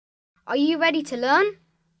Are you ready to learn?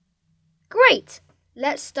 Great!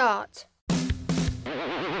 Let's start.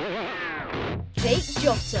 Jake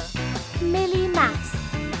Jotter, Millie Mass,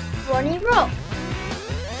 Ronnie Rock,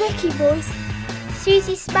 Vicky Voice,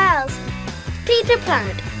 Susie Spells, Peter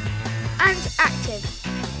Planet, and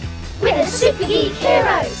Active. We're the Super Geek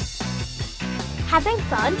Heroes. Having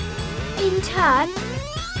fun, in turn,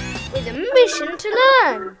 with a mission to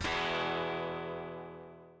learn.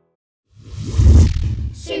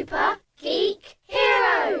 Super Geek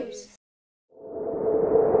Heroes.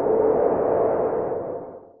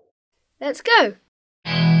 Let's go.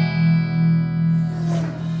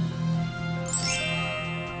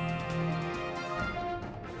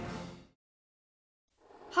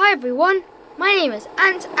 Hi everyone, my name is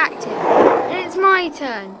Active, and it's my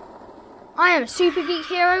turn. I am a Super Geek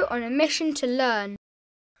Hero on a mission to learn.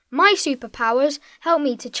 My superpowers help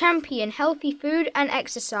me to champion healthy food and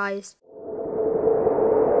exercise.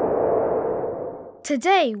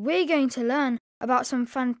 Today we're going to learn about some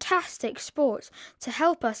fantastic sports to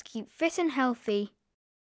help us keep fit and healthy.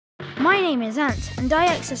 My name is Ant and I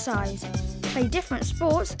exercise, play different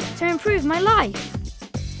sports to improve my life.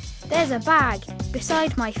 There's a bag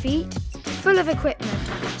beside my feet, full of equipment,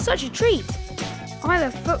 such a treat. I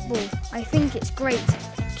love football, I think it's great.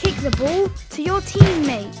 Kick the ball to your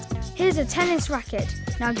teammate. Here's a tennis racket,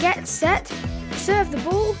 now get set, serve the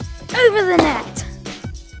ball over the net.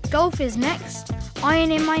 Golf is next,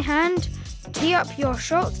 iron in my hand, tee up your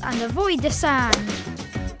shot and avoid the sand.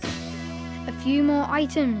 A few more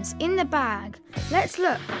items in the bag, let's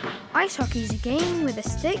look. Ice hockey's a game with a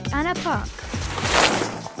stick and a puck.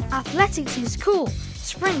 Athletics is cool,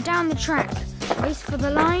 sprint down the track, race for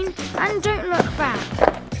the line and don't look back.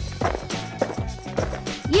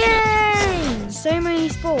 Yay! So many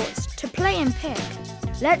sports to play and pick.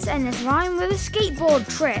 Let's end this rhyme with a skateboard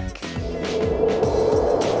trick.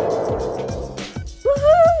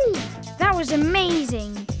 Woohoo! That was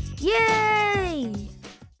amazing! Yay!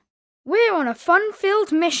 We're on a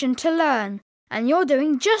fun-filled mission to learn, and you're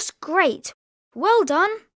doing just great. Well done!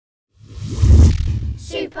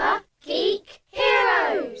 Super Geek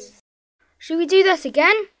Heroes. Should we do that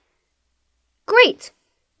again? Great!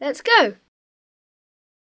 Let's go!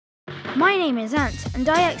 My name is Ant and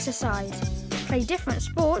I exercise, play different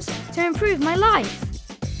sports to improve my life.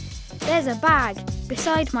 There's a bag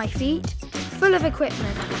beside my feet, full of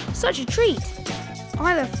equipment, such a treat.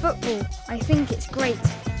 I love football, I think it's great.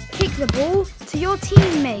 Kick the ball to your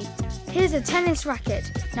teammate. Here's a tennis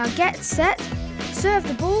racket, now get set, serve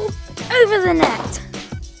the ball over the net.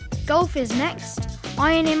 Golf is next,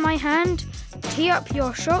 iron in my hand, tee up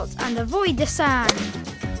your shot and avoid the sand.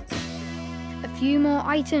 A few more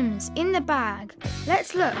items in the bag,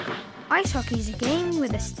 let's look. Ice hockey's a game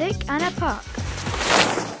with a stick and a puck.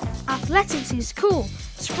 Athletics is cool,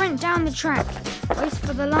 sprint down the track, race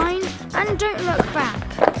for the line and don't look back.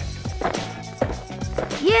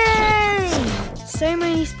 Yay! So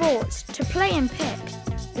many sports to play and pick.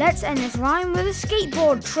 Let's end this rhyme with a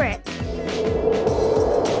skateboard trick.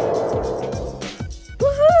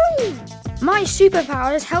 Woohoo! My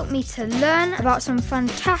superpowers help me to learn about some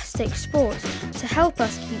fantastic sports to help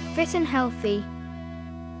us keep fit and healthy.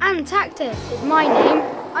 Active is my name.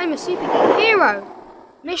 I'm a Super Geek Hero.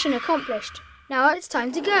 Mission accomplished. Now it's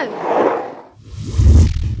time to go.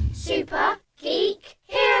 Super Geek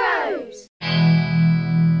Heroes.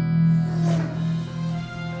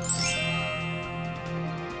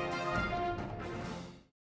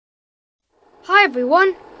 Hi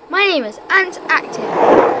everyone, my name is Active,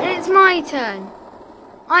 and it's my turn.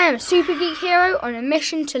 I am a Super Geek Hero on a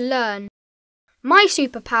mission to learn. My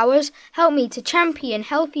superpowers help me to champion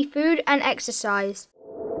healthy food and exercise.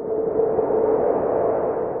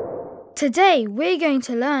 Today we're going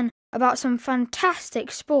to learn about some fantastic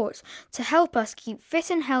sports to help us keep fit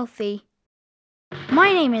and healthy.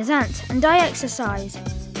 My name is Ant and I exercise,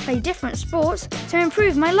 play different sports to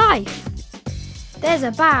improve my life. There's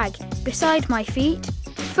a bag beside my feet,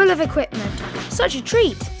 full of equipment, such a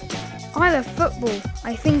treat. I love football,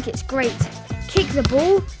 I think it's great. Kick the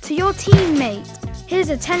ball to your teammate. Here's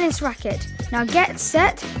a tennis racket, now get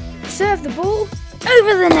set, serve the ball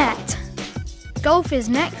over the net. Golf is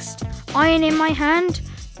next, iron in my hand,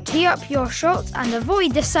 tee up your shot and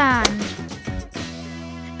avoid the sand.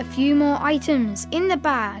 A few more items in the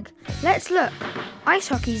bag, let's look. Ice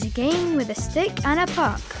hockey's a game with a stick and a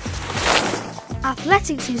puck.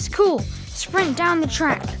 Athletics is cool, sprint down the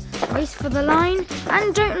track, race for the line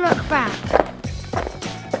and don't look back.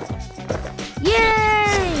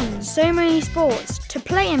 Yay! So many sports to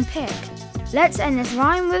play and pick. Let's end this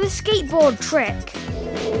rhyme with a skateboard trick.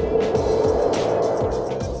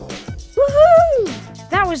 Woohoo!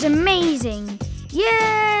 That was amazing!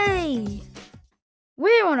 Yay!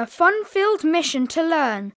 We're on a fun-filled mission to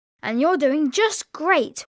learn, and you're doing just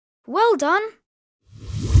great. Well done!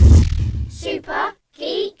 Super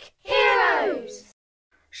Geek Heroes!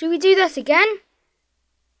 Should we do that again?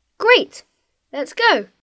 Great! Let's go!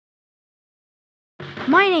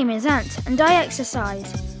 My name is Ant and I exercise,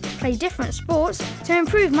 play different sports to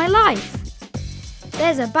improve my life.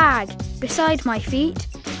 There's a bag beside my feet,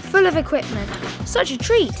 full of equipment, such a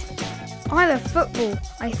treat. I love football,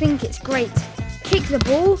 I think it's great. Kick the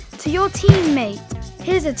ball to your teammate.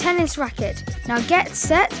 Here's a tennis racket, now get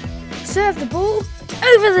set, serve the ball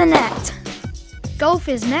over the net. Golf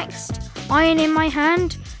is next, iron in my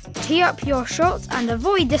hand, tee up your shot and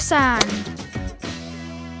avoid the sand.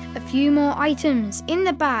 A few more items in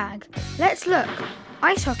the bag. Let's look.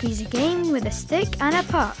 Ice hockey's a game with a stick and a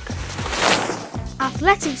puck.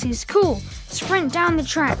 Athletics is cool. Sprint down the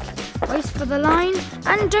track. Race for the line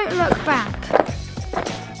and don't look back.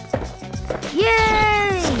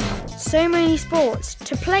 Yay! So many sports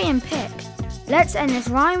to play and pick. Let's end this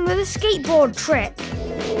rhyme with a skateboard trick.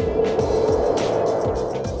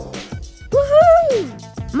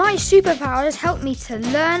 Woohoo! My superpowers help me to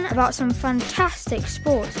learn about some fantastic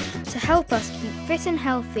sports to help us keep fit and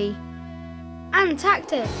healthy.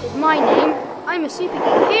 Antactive is my name. I'm a Super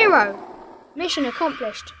Geek Hero. Mission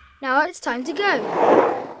accomplished. Now it's time to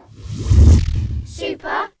go.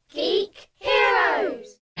 Super Geek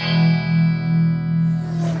Heroes!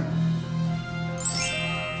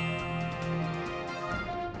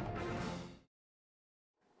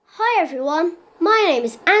 Hi everyone, my name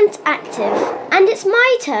is Ant Active and it's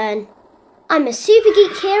my turn. I'm a Super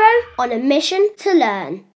Geek Hero on a mission to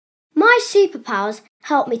learn. My superpowers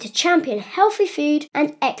help me to champion healthy food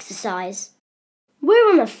and exercise.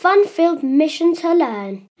 We're on a fun-filled mission to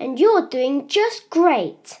learn and you're doing just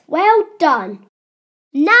great. Well done.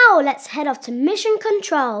 Now let's head off to mission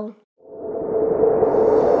control.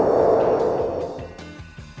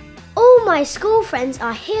 All my school friends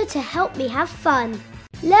are here to help me have fun,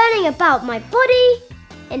 learning about my body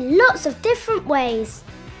in lots of different ways.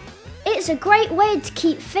 It's a great way to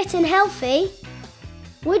keep fit and healthy.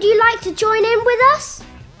 Would you like to join in with us?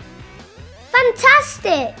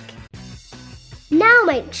 Fantastic! Now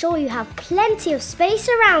make sure you have plenty of space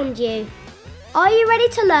around you. Are you ready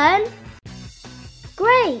to learn?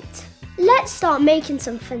 Great! Let's start making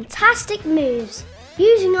some fantastic moves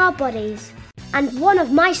using our bodies and one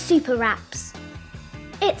of my super raps.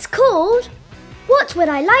 It's called What Would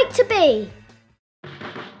I Like to Be?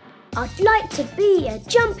 I'd like to be a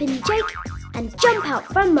jumping Jake and jump out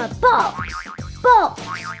from a box. Box,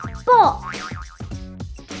 box.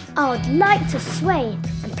 I'd like to sway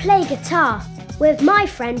and play guitar with my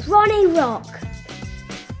friend Ronnie Rock.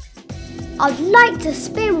 I'd like to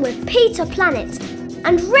spin with Peter Planet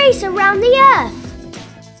and race around the Earth.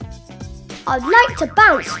 I'd like to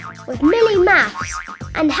bounce with Millie Maths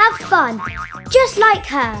and have fun, just like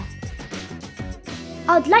her.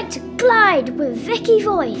 I'd like to glide with Vicky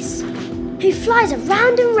Voice, who flies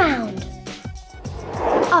around and round.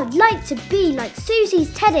 I'd like to be like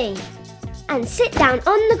Susie's Teddy and sit down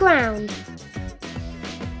on the ground.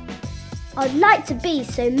 I'd like to be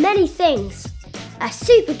so many things, a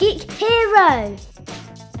Super Geek Hero.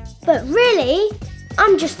 But really,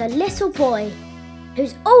 I'm just a little boy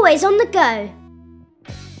who's always on the go.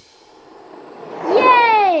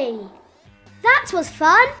 Yay! That was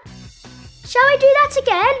fun. Shall we do that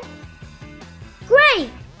again? Great!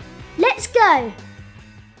 Let's go.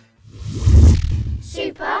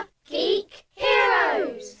 Super Geek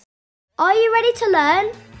Heroes! Are you ready to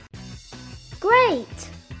learn? Great!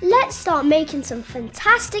 Let's start making some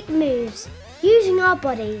fantastic moves using our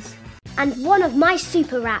bodies and one of my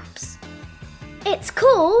super raps. It's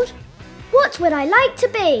called What Would I Like to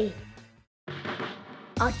Be?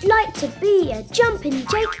 I'd like to be a jumping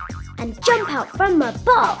Jake and jump out from a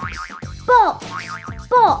box. Box,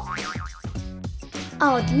 box.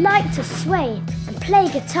 I'd like to sway and play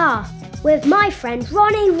guitar with my friend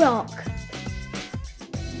Ronnie Rock.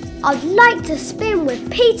 I'd like to spin with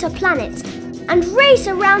Peter Planet and race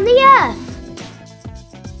around the Earth.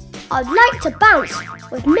 I'd like to bounce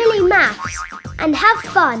with Millie Maths and have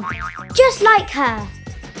fun, just like her.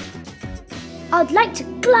 I'd like to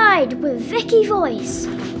glide with Vicky Voice,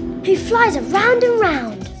 who flies around and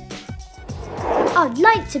round. I'd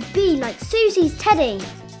like to be like Susie's Teddy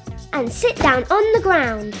and sit down on the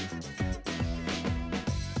ground.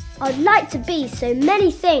 I'd like to be so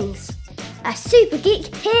many things, a Super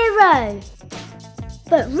Geek Hero.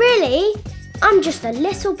 But really, I'm just a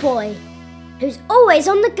little boy who's always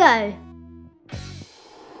on the go.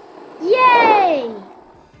 Yay!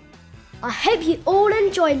 I hope you all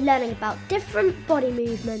enjoyed learning about different body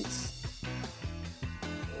movements.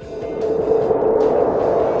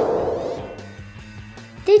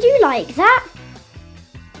 Did you like that?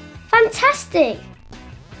 Fantastic!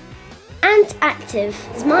 Ant Active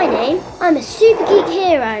is my name. I'm a Super Geek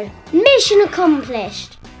Hero. Mission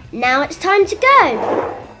accomplished. Now it's time to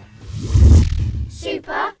go.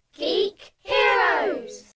 Super Geek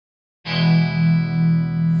Heroes!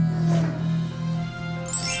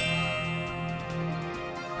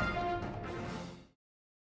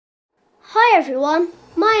 Hi everyone,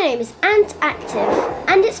 my name is Ant Active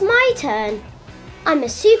and it's my turn. I'm a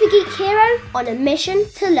Super Geek Hero on a mission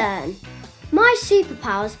to learn. My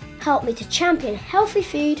superpowers help me to champion healthy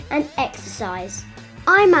food and exercise.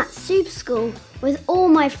 I'm at Super School with all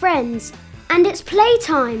my friends and it's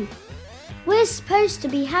playtime. We're supposed to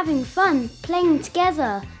be having fun playing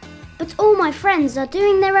together, but all my friends are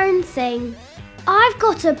doing their own thing. I've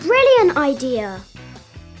got a brilliant idea.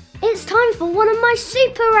 It's time for one of my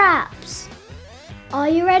super apps. Are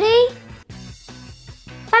you ready?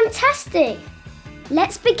 Fantastic!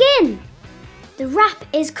 Let's begin. The rap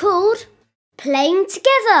is called Playing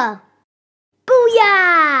Together.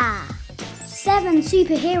 Booyah! 7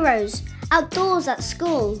 superheroes outdoors at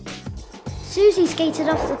school. Susie skated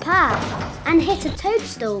off the path and hit a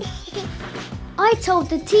toadstool. I told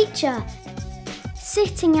the teacher,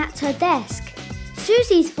 sitting at her desk,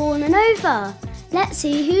 Susie's fallen over. Let's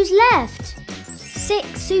see who's left. 6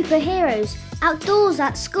 superheroes outdoors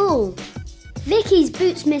at school. Vicky's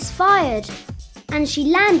boots misfired and she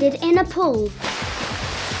landed in a pool.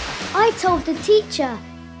 I told the teacher,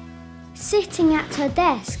 sitting at her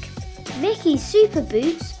desk, Vicky's super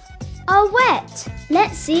boots are wet.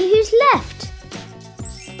 Let's see who's left.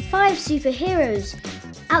 5 superheroes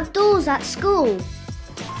outdoors at school.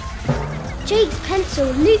 Jake's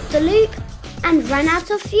pencil looped the loop and ran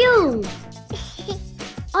out of fuel.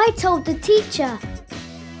 I told the teacher,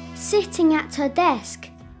 sitting at her desk,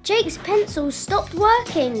 Jake's pencil stopped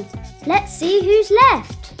working. Let's see who's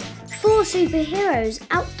left. 4 superheroes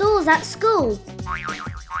outdoors at school.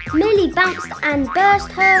 Millie bounced and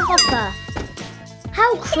burst her hopper.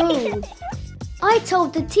 How cruel. I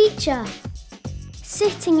told the teacher,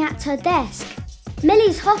 sitting at her desk,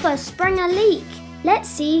 Millie's hopper sprang a leak. Let's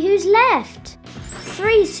see who's left.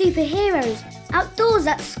 3 superheroes outdoors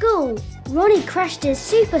at school. Ronnie crashed his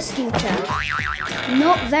super scooter.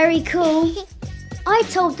 Not very cool. I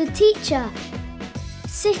told the teacher,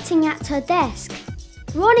 sitting at her desk,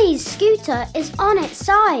 Ronnie's scooter is on its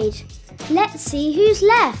side. Let's see who's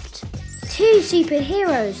left. 2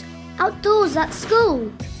 superheroes outdoors at school.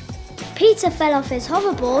 Peter fell off his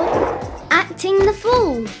hoverboard, acting the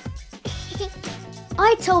fool.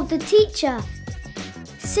 I told the teacher,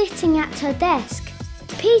 sitting at her desk,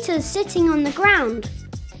 Peter's sitting on the ground.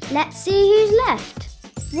 Let's see who's left.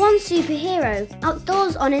 1 superhero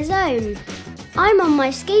outdoors on his own. I'm on my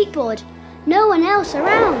skateboard, no one else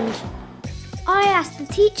around. I asked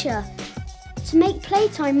the teacher to make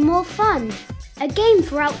playtime more fun, a game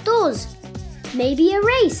for outdoors, maybe a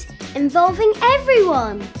race involving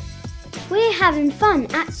everyone. We're having fun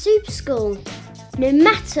at Super School, no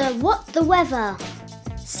matter what the weather.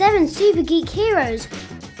 7 Super Geek Heroes,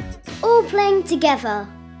 all playing together.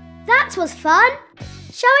 That was fun.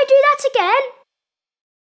 Shall I do that again?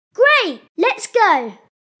 Great, let's go.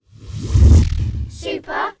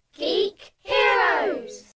 Super Geek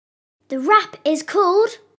Heroes! The rap is called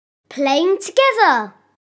Playing Together.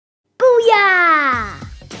 Booyah!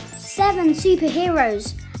 7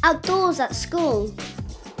 superheroes outdoors at school.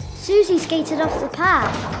 Susie skated off the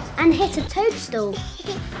path and hit a toadstool.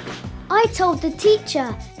 I told the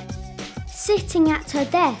teacher, sitting at her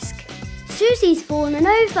desk, Susie's fallen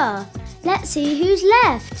over. Let's see who's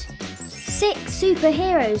left. 6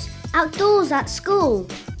 superheroes outdoors at school.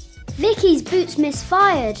 Vicky's boots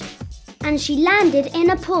misfired and she landed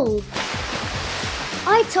in a pool.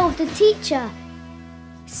 I told the teacher,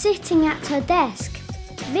 sitting at her desk,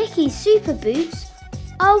 Vicky's super boots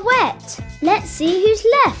are wet. Let's see who's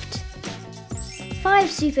left. 5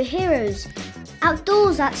 superheroes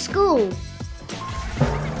outdoors at school.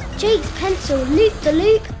 Jake's pencil looped the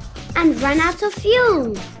loop and ran out of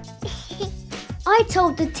fuel. I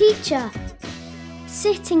told the teacher,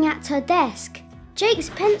 sitting at her desk, Jake's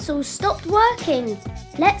pencil stopped working.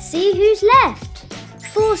 Let's see who's left.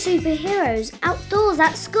 4 superheroes outdoors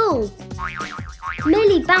at school.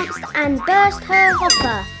 Millie bounced and burst her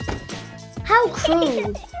hopper. How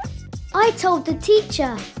cruel. I told the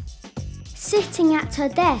teacher, sitting at her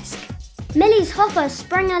desk, Millie's hopper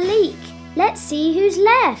sprang a leak. Let's see who's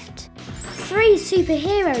left. 3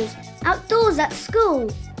 superheroes outdoors at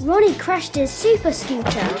school. Ronnie crashed his super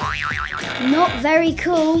scooter. Not very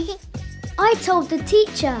cool. I told the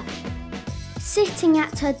teacher. Sitting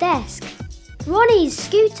at her desk. Ronnie's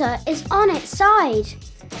scooter is on its side.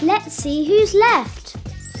 Let's see who's left.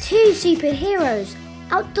 2 superheroes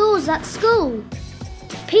outdoors at school.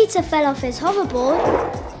 Peter fell off his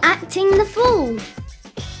hoverboard, acting the fool.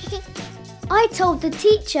 I told the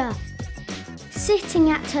teacher. Sitting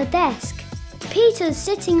at her desk. Peter's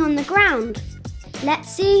sitting on the ground. Let's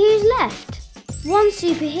see who's left. 1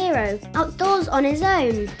 superhero outdoors on his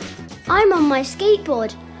own. I'm on my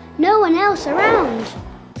skateboard, no one else around.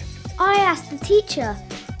 I asked the teacher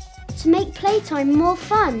to make playtime more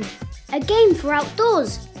fun. A game for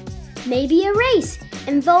outdoors. Maybe a race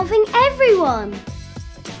involving everyone.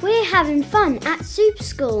 We're having fun at Super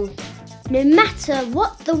School, no matter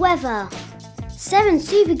what the weather. 7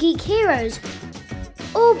 Super Geek Heroes,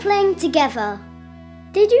 all playing together.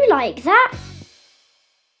 Did you like that?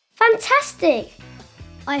 Fantastic!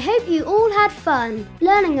 I hope you all had fun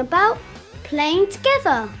learning about playing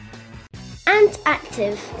together. Ant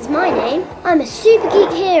Active is my name. I'm a Super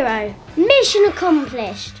Geek Hero. Mission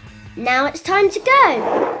accomplished. Now it's time to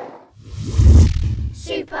go.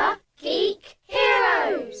 Super Geek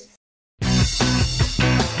Heroes.